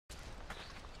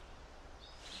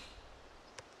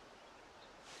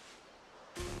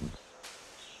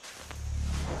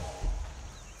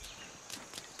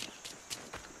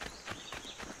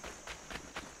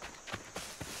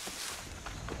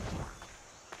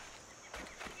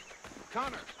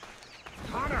Connor!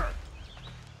 Connor!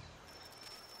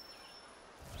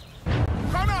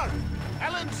 Connor!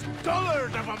 Ellen's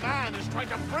dullard of a man is trying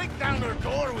to break down her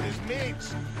door with his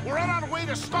mates. We're on our way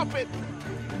to stop it.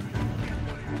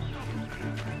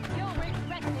 You'll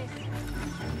regret this.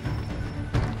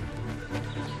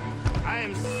 I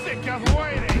am sick of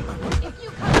waiting. If you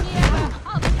come near her,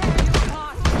 I'll tear you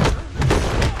apart.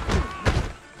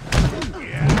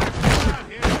 Yeah, come on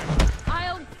here.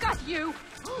 I'll gut you.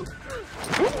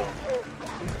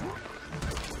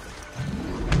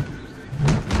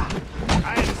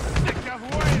 I am sick of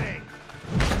waiting.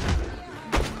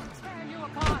 Tear you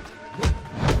apart.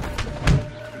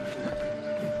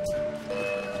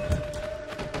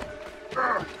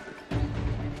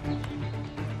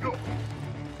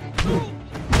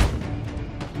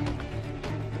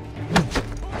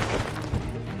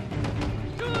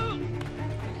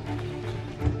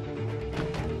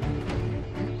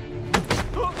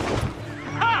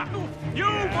 Ha! You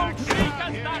won't shake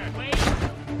us that way!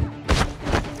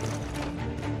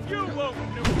 You won't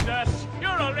lose us!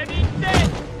 You're already dead!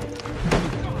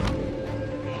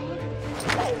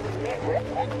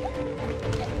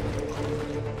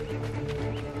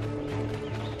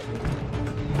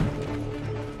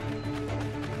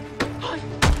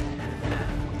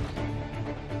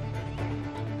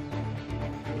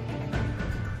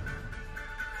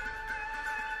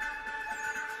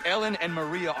 Ellen and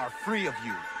Maria are free of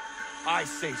you. I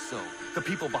say so. The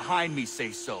people behind me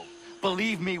say so.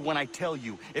 Believe me when I tell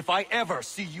you, if I ever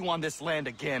see you on this land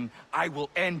again, I will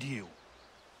end you.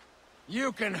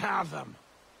 You can have them.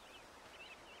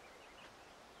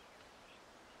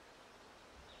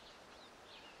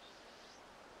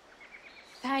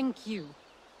 Thank you.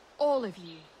 All of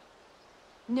you.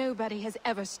 Nobody has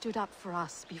ever stood up for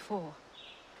us before.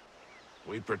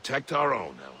 We protect our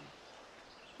own, Ellen.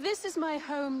 This is my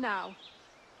home now.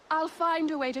 I'll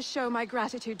find a way to show my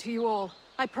gratitude to you all.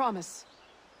 I promise.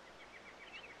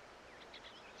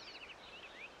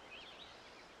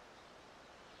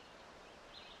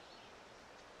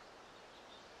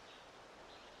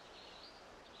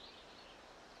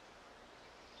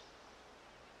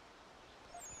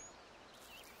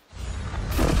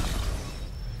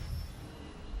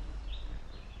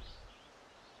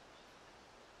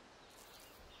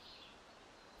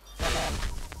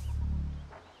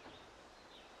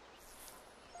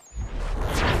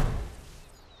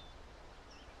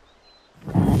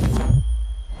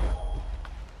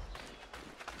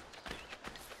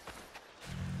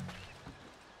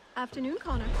 Afternoon,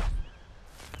 Connor.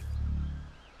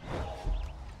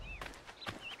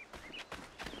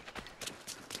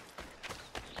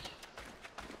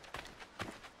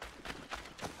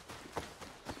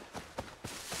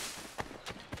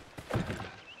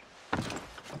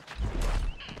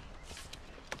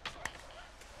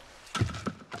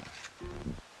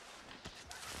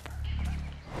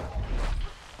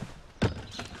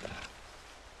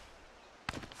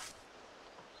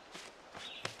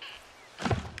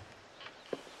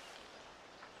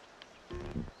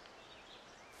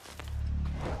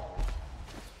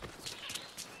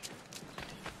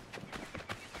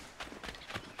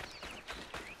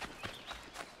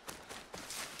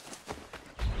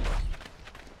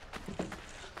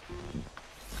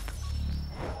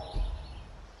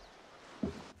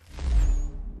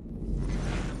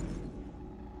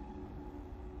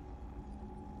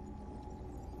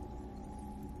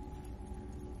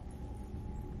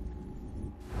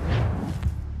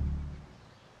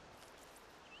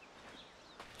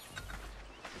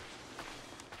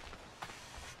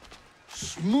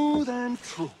 Smooth and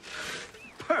true.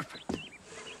 Perfect.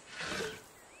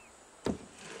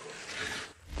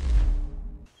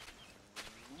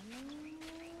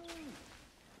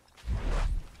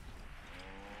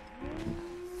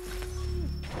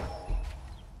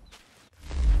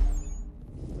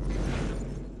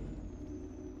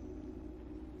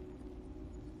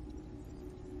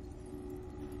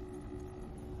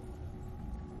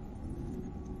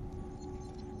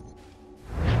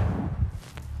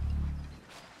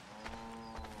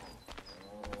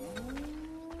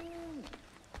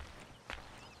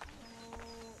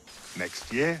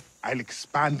 Next year, I'll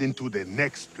expand into the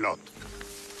next plot.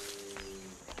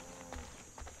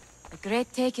 The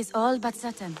great take is all but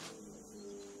certain.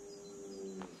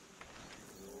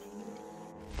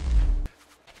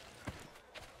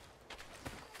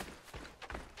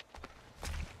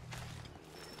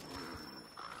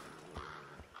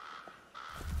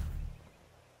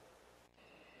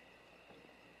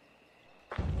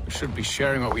 We should be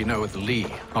sharing what we know with Lee,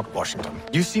 not Washington.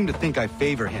 You seem to think I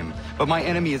favor him, but my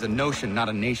enemy is a notion, not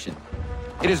a nation.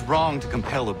 It is wrong to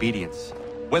compel obedience.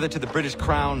 whether to the British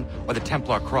Crown or the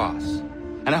Templar Cross.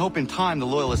 And I hope in time the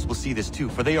Loyalists will see this too,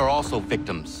 for they are also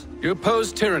victims. You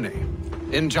oppose tyranny,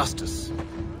 injustice.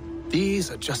 These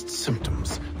are just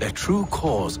symptoms. Their true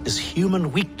cause is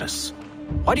human weakness.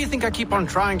 Why do you think I keep on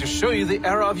trying to show you the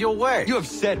error of your way? You have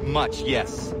said much,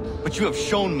 yes, but you have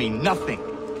shown me nothing.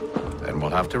 Then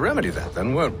we'll have to remedy that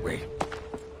then, won't we?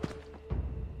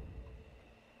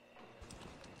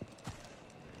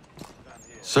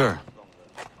 Sir.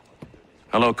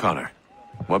 Hello, Connor.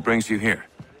 What brings you here?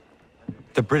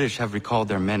 The British have recalled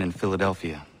their men in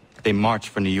Philadelphia. They march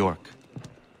for New York.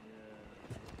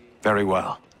 Very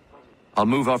well. I'll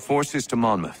move our forces to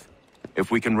Monmouth.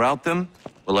 If we can rout them,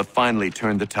 we'll have finally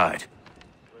turned the tide.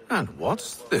 And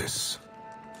what's this?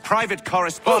 Private Oh,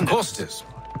 correspondence! of course it is.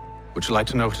 Would you like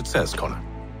to know what it says, Connor?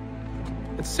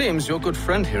 It seems your good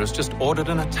friend here has just ordered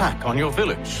an attack on your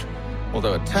village.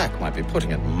 Although attack might be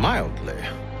putting it mildly.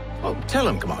 Oh, tell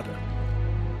him, Commander.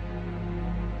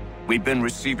 We've been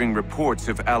receiving reports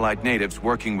of Allied natives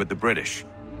working with the British.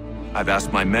 I've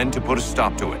asked my men to put a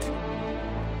stop to it.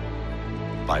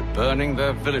 By burning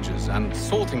their villages and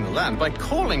salting the land, by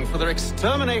calling for their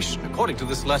extermination, according to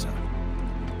this letter.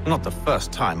 Not the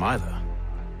first time, either.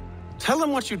 Tell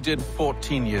them what you did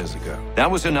 14 years ago.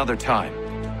 That was another time.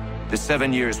 The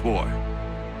 7 Years' War.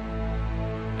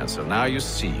 And so now you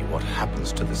see what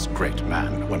happens to this great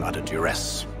man when under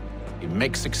duress. He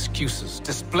makes excuses,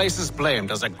 displaces blame,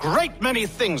 does a great many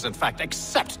things, in fact,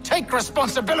 except take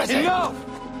responsibility! Enough!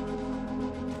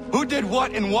 Who did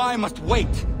what and why must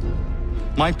wait.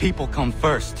 My people come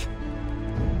first.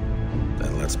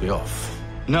 Then let's be off.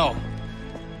 No.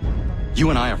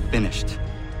 You and I are finished.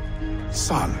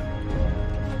 Son.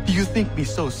 Do you think me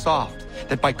so soft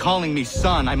that by calling me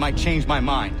son, I might change my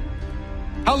mind?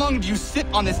 How long did you sit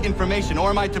on this information,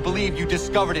 or am I to believe you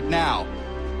discovered it now?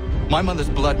 My mother's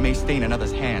blood may stain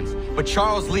another's hands, but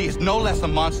Charles Lee is no less a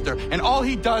monster, and all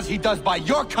he does by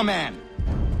your command.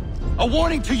 A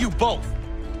warning to you both.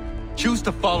 Choose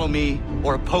to follow me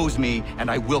or oppose me,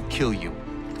 and I will kill you.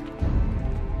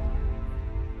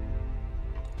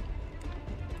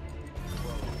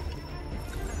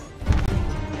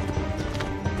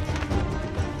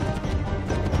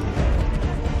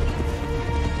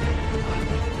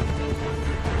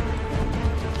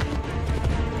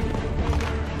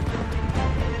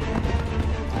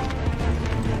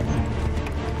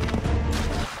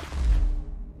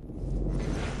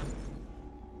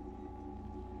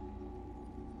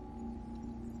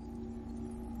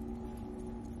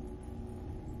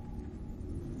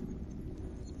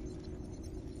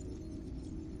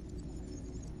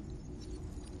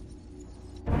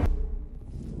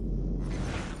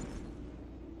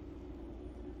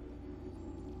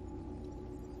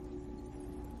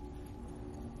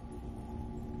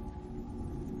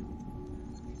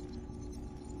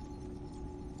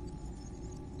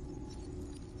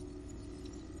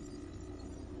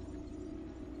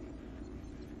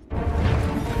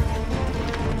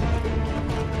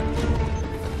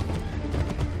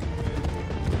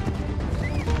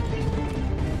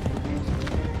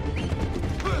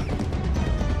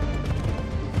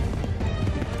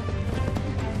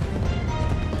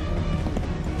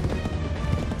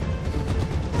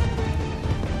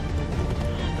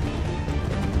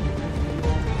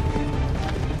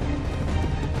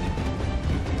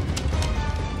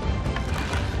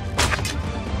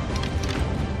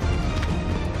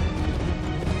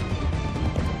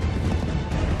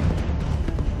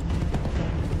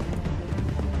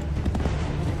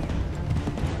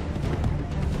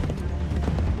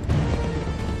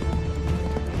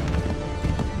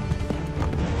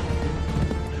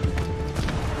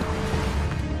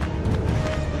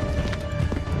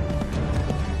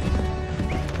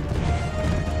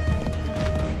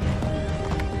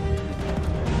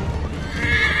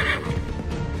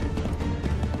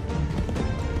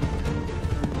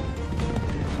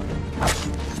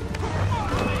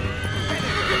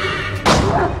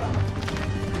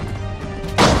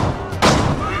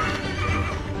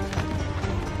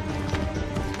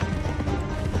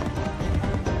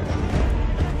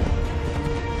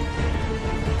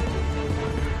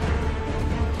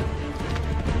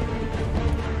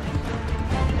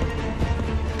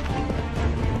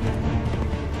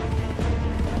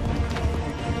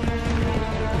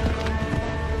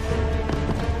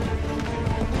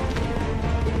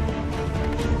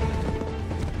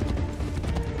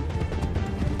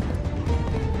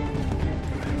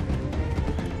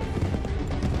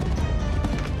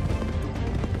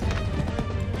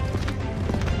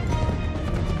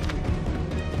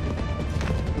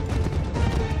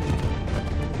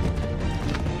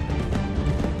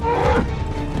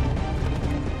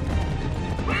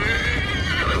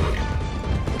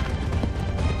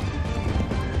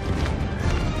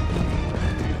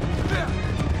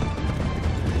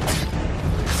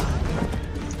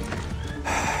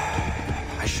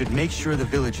 make sure the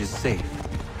village is safe.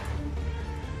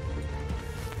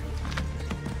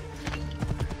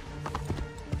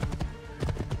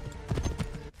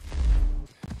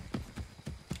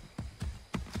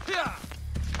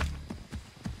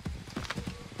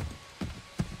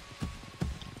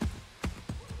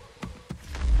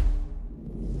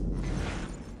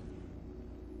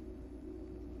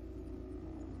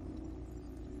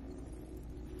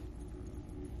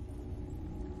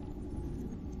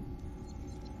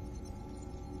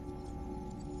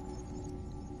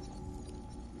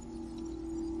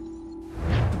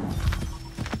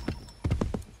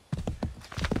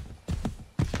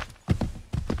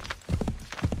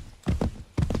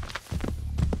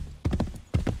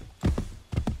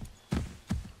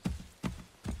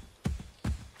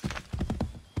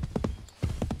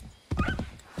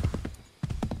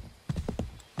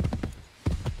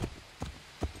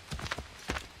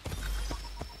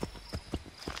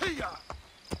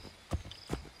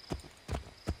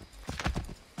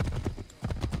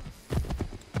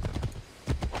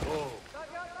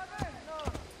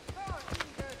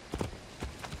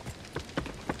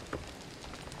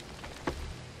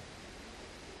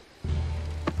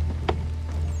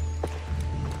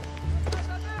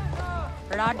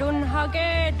 Radun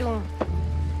hagedun.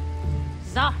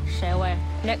 Za shewe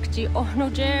nekti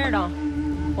ohnujera.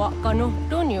 Wakanu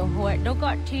dunyu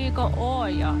huedogati ka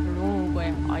oya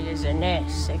rungwe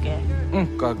ayezenesege.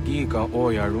 Unka giga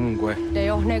oya rungwe.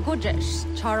 De ohne gujes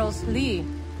Charles Lee.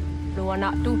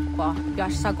 Luana tukwa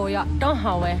yasagoya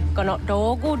tahawe kano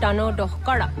dogu dano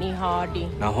dohkara ni hadi.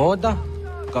 Nahoda?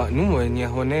 Ka numwe ni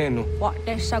honenu.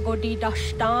 Wate sagodi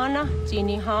dashtana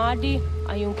zini hadi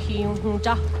ayunkiyun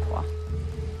hunjakwa.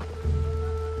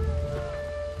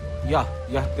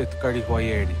 Ja tet kari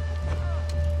hoyeri.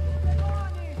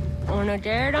 Ona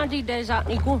dera di desa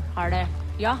ni hare.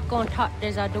 Ja kontat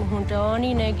desa du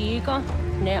hundani negiga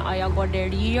ne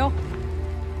ayagoderio.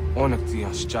 Onak ti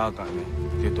ashchagane.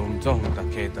 Te domzohun ta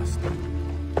kedasta.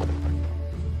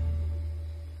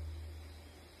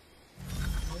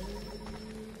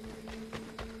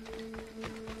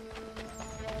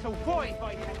 So boy,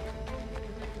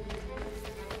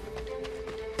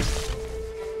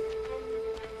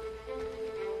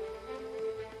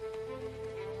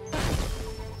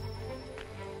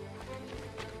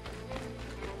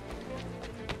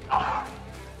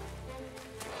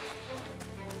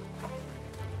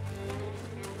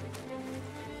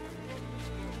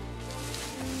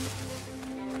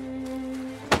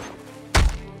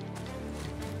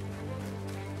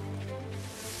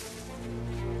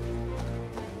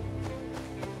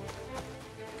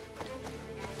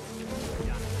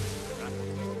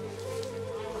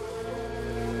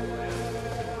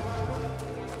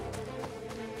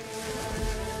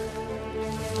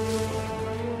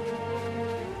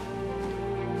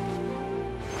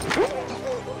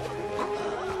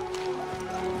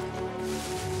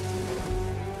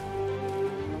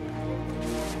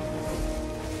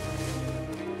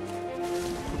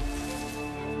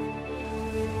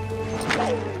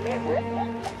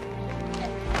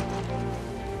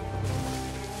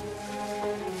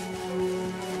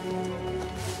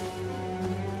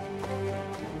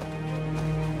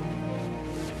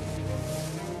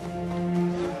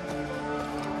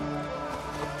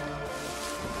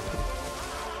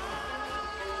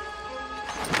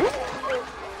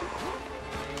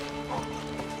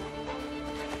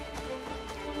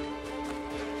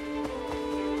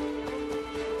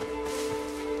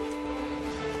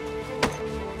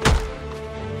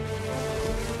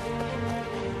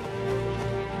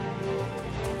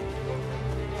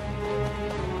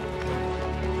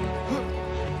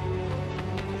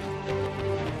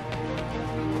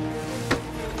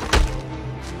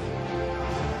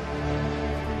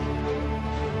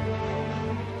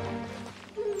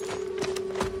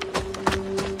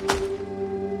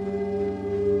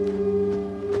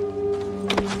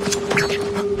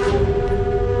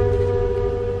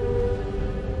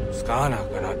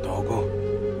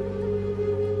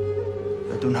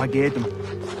 Hagedum,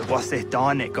 was it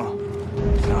Danica?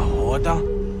 Nahoda?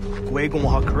 Gwego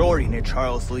Hakrori ne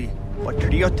Charles Lee. What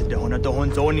Triot de Hona the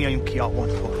Honzonia you Kia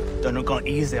want to. Don't go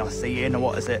easy, I say,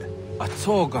 what is it? A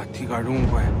toga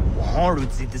tigarungwe.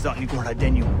 Harud zit is on Nigura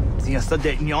Denu. See a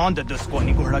study Nyanda the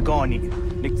Squani Guragani.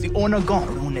 Next the owner gone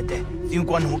runete. See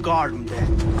one who guard there.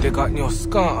 They got no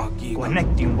scar,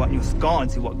 connecting what you scan,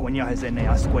 see what Gwanya has in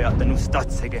a square the new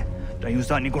stats again. Don't use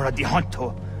that Nigura di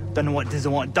Hunto. Don't what does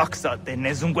want ducks out there,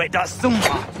 Nezungwe that summa.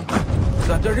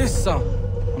 Zadarissa.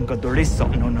 Unka Dorissa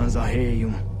no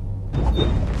Nazahayum.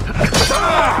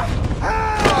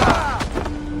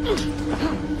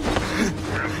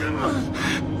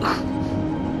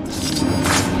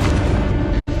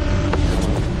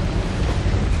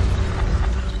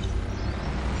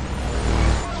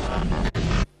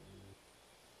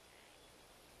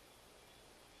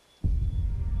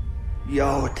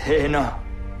 Yo, Tena,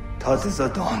 das ist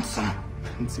ein Dansum.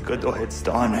 Sie geht doch jetzt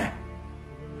da, ne?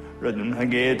 Redden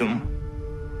Hagedum.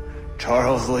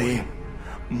 Charles Lee,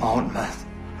 Mountmouth,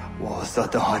 was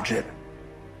that the Hajib?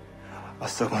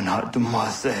 Asagonat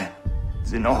Dumase,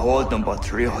 Zinahodum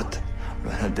Patriot,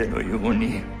 Renadeno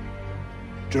Uni.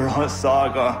 Durhan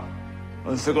Saga,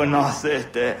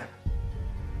 Asagonasete.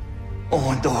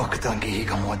 Oh, Doctangi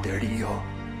Gamoderio.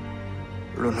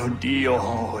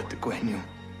 Ronodio, what the Quenu.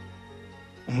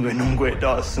 Ungenungue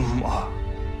da summa.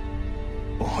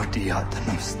 Oh,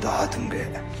 diatanum statunge.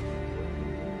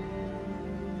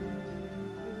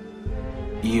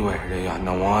 Iwe reya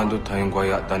nawando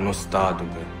taingwaya dano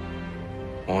staduge.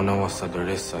 Ona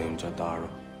wasadoresa yumjadaro.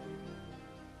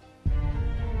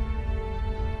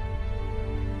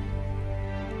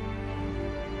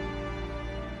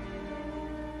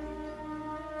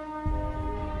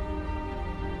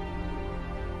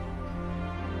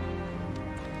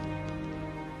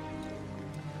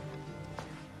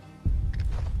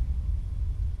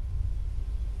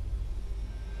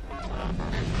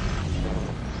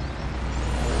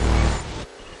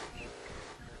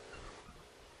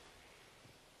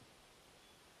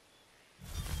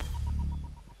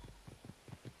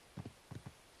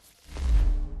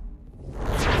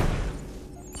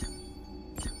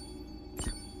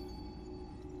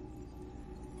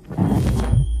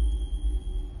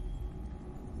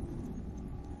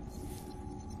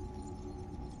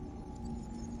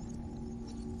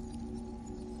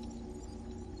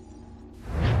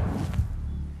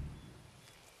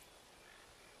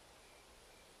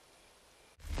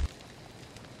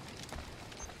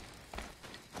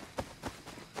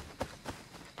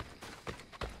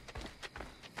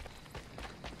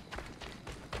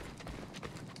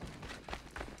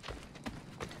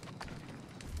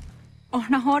 Oh,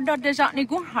 na hoda desat ni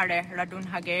gun hare radun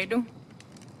hagedu.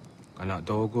 Kana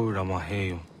dogo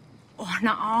ramaheyo. Oh,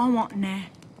 na awak ne.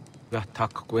 Ya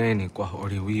tak kweni kwa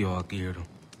oriwio agiru.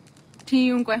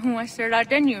 Tiyung kwe huwa sera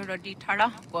denyu rodi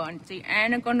tara kwa nzi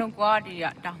ene kono kwa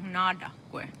diya dahunada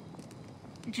kwe.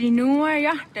 Jinuwa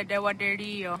ya dedewa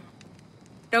deriyo.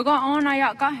 Doga ona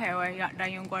ya kahewe ya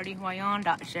dayung kwa di huwa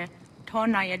yanda she.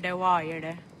 Tona ya dewa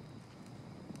yere.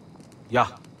 Ya.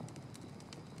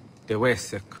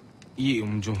 Dewesek. I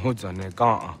umjumhuza ne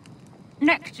gaa.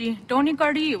 Nekji, doni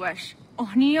kari wesh. Oh,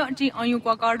 niyo ji ayu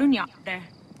kwa karunya de.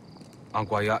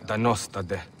 Angwa ya danosta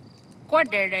de. Kwa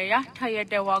dere ya taye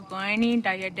dewa gani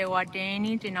da ye dewa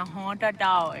deni dina honda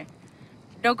dawe.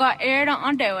 Doga era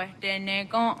andewe dene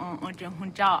gan on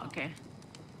jumhunjake.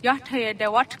 Ya taye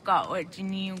dewa tka o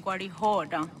jini gwari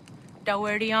hoda. Da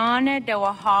weriane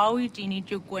dewa hawi jini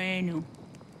jugwenu.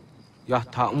 Ya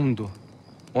ta umdu.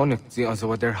 Onek zi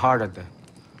azawa der harade.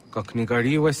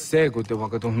 Kaknigariwe segu de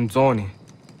wagaduhunzoni.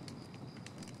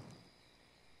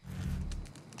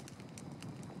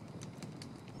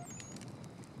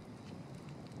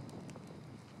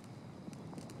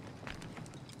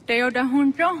 Teo da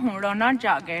hunjo hunrona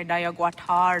jage da ya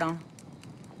guatara.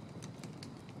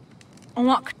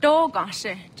 Onwak toga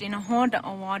se jina honda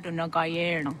onwadu na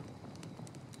gayero.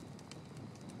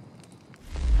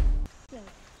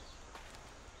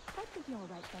 That should be all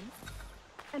right then.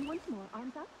 And once more,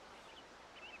 arms up.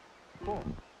 4.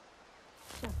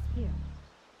 Just here.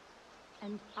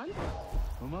 And arms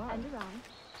up. And around.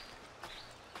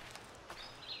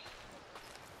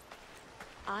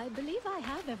 I believe I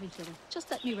have everything. Just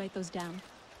let me write those down.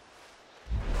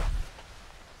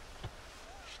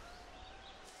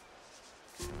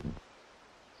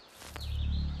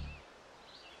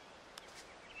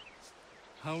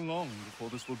 How long before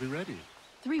this will be ready?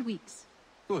 3 weeks.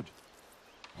 Good.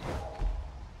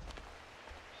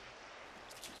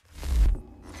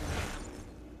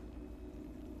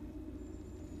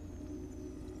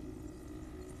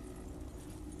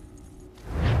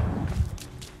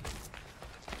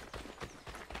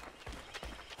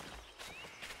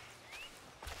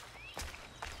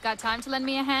 Got time to lend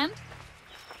me a hand?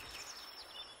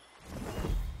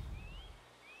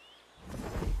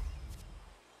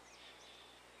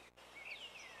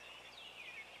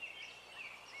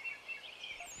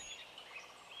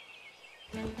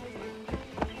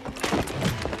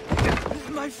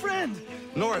 My friend!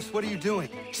 Norris, what are you doing?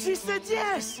 She said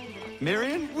yes!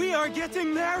 Marion? We are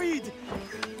getting married!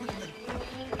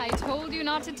 I told you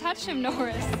not to touch him,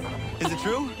 Norris. Is it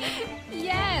true?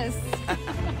 Yes!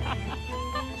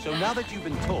 So now that you've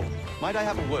been told, might I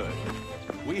have a word?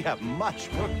 We have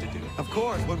much work to do. Of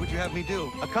course. What would you have me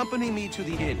do? Accompany me to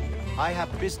the inn. I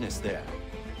have business there.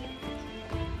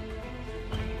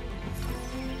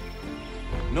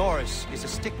 Norris is a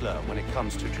stickler when it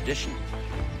comes to tradition.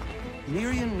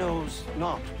 Miriam knows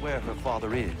not where her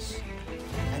father is,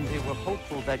 and they were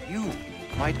hopeful that you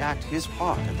might act his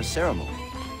part at the ceremony.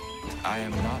 I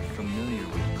am not familiar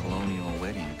with colonial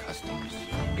wedding customs.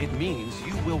 It means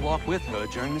you will walk with her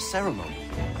during the ceremony,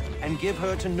 and give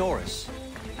her to Norris,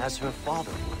 as her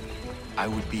father would. I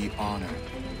would be honored.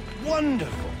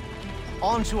 Wonderful!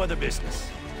 On to other business.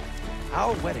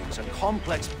 Our weddings are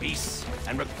complex beasts,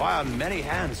 and require many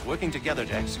hands working together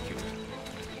to execute.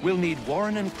 We'll need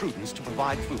Warren and Prudence to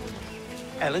provide food,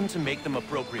 Ellen to make them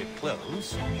appropriate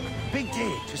clothes, Big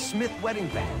Dave to smith wedding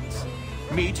bands,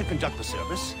 me to conduct the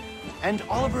service, and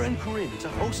Oliver and Corinne to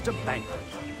host a banquet.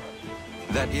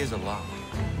 That is a lot.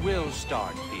 We'll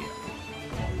start here.